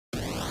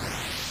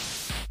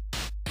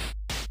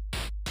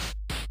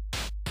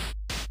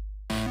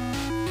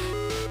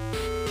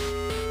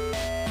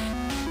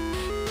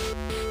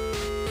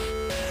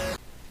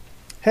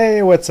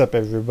Hey, what's up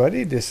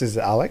everybody? This is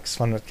Alex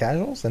from Not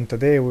Casuals, and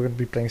today we're going to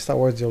be playing Star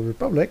Wars The Old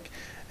Republic,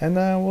 and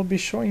we'll be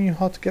showing you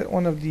how to get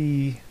one of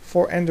the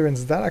 4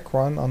 Endurance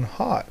Datacron on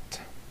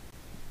Hoth.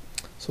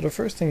 So the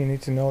first thing you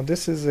need to know,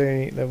 this is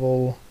a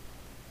level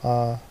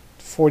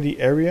 40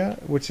 area,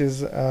 which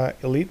is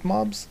elite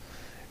mobs.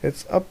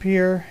 It's up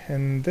here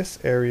in this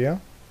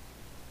area,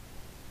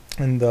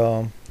 in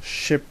the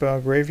ship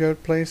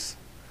graveyard place,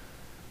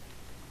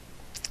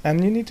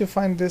 and you need to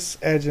find this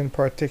edge in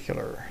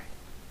particular.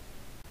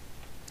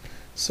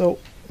 So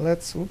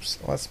let's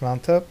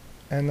mount up,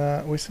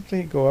 and we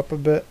simply go up a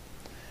bit,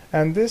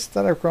 and this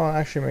Datacron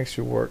actually makes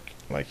you work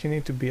like you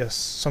need to be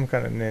some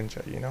kind of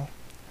ninja, you know.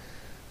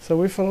 So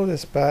we follow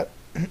this path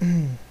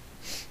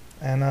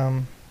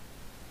and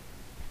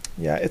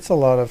yeah, it's a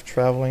lot of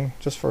traveling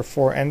just for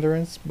 4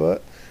 endurance,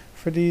 but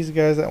for these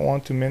guys that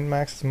want to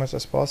min-max as much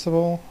as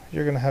possible,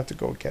 you're gonna have to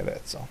go get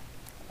it, so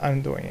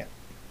I'm doing it.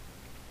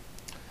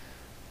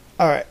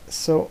 Alright,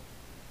 so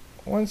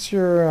once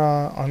you're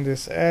on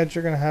this edge,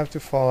 you're gonna have to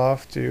fall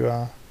off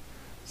to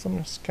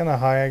some kind of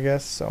high, I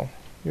guess, so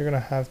you're gonna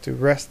have to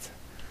rest,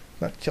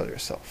 not kill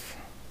yourself.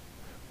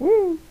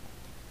 Woo!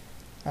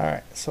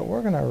 Alright, so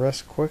we're gonna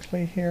rest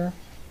quickly here.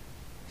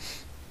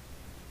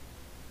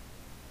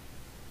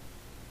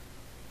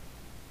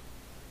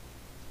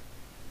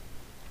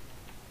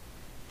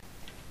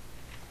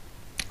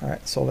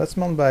 Alright, so let's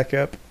mount back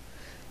up.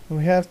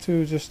 We have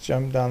to just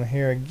jump down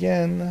here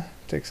again,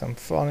 take some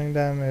falling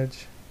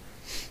damage,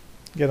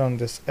 get on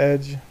this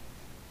edge,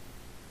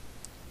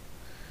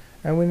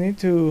 and we need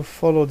to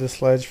follow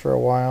this ledge for a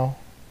while.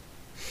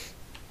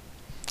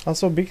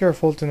 Also be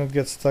careful to not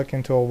get stuck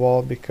into a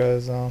wall,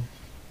 because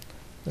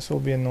this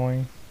will be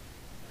annoying.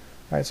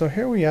 Alright, so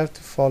here we have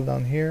to fall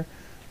down here.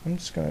 I'm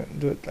just gonna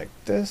do it like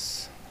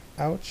this.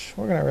 Ouch,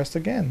 we're gonna rest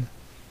again,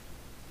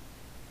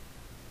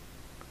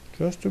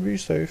 just to be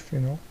safe, you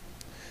know.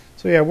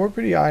 So yeah, we're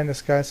pretty high in the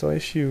sky, so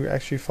if you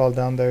actually fall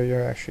down there,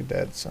 you're actually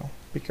dead, so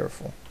be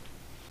careful.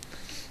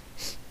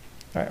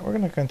 Alright, we're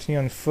gonna continue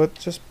on foot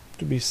just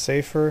to be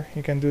safer.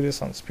 You can do this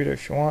on speeder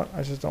if you want.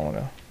 I just don't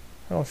wanna,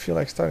 I don't feel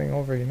like starting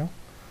over, you know.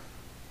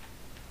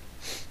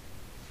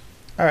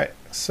 Alright,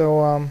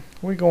 so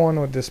we go on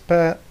with this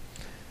path.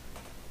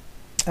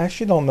 I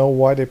actually don't know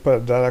why they put a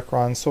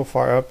Datacron so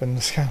far up in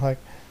the sky. Like,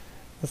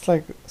 it's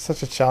like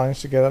such a challenge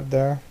to get up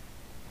there.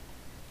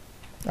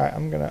 Alright,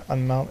 I'm gonna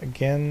unmount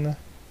again.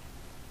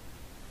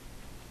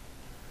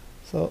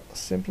 So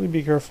simply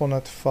be careful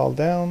not to fall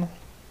down.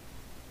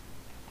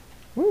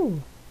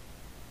 Woo!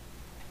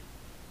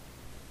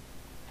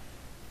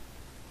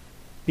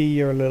 Be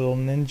your little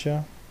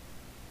ninja,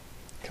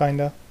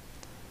 kinda.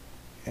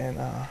 And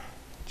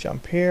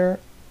jump here.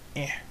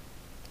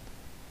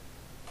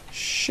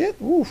 Shit!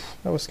 Oof!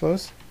 That was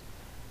close.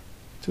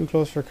 Too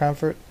close for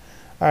comfort.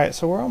 Alright,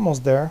 so we're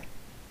almost there.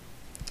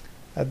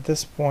 At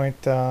this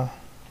point, I'm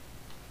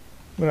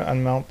gonna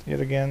unmount yet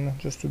again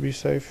just to be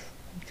safe,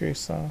 in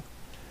case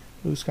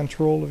lose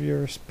control of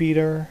your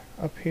speeder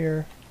up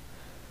here.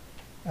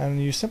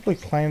 And you simply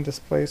climb this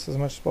place as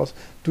much as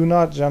possible. Do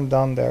not jump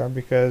down there,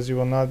 because you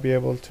will not be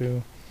able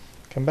to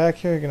come back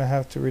here. You're gonna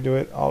have to redo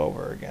it all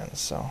over again,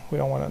 so we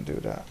don't want to do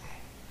that.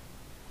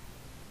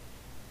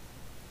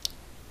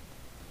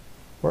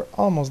 We're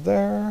almost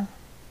there.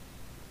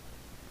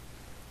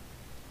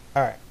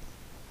 Alright,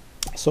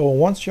 so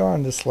once you're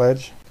on this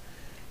ledge,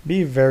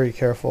 be very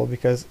careful,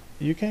 because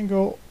you can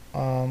go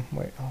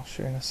wait, I'll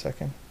show you in a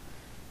second.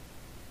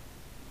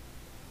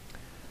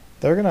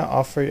 They're gonna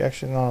offer you,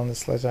 actually not on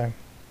this ledge, I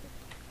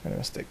made a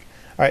mistake.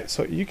 Alright,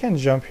 so you can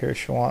jump here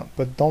if you want,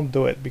 but don't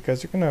do it,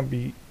 because you're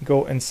gonna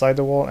go inside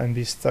the wall and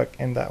be stuck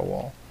in that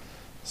wall.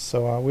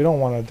 So we don't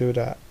want to do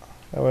that.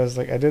 That was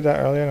like, I did that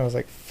earlier and I was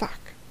like, fuck,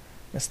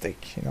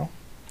 mistake, you know.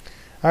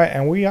 Alright,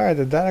 and we are at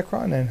the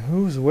Datacron, and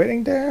who's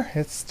waiting there?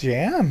 It's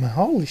Jam.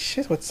 Holy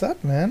shit, what's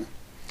up, man?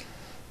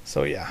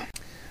 So yeah,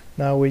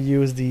 now we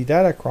use the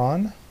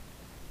Datacron.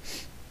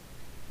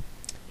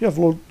 You have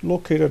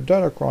located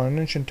Datacron, an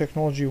ancient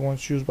technology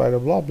once used by the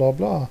blah blah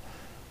blah.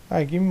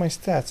 Alright, give me my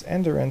stats.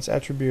 Endurance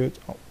attribute.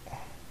 Oh,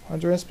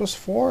 endurance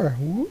 +4.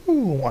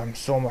 Woo! I'm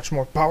so much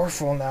more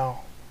powerful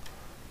now.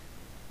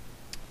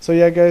 So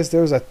yeah, guys,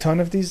 there's a ton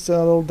of these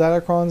little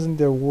Datacrons in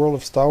the world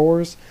of Star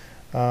Wars.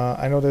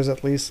 I know there's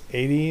at least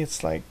 80.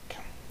 It's like,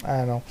 I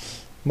don't know.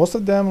 Most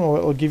of them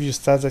will give you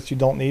stats that you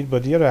don't need,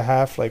 but the other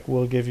half like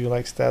will give you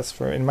like stats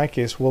for, in my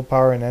case,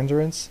 willpower and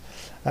endurance.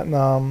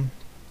 And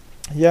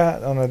yeah,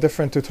 on a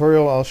different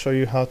tutorial, I'll show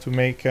you how to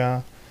make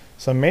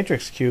some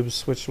matrix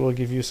cubes, which will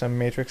give you some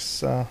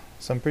matrix,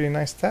 some pretty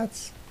nice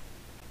stats.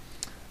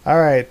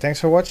 Alright, thanks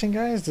for watching,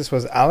 guys. This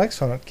was Alex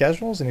from Not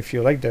Casuals, and if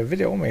you liked the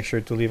video, make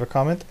sure to leave a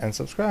comment and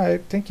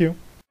subscribe. Thank you.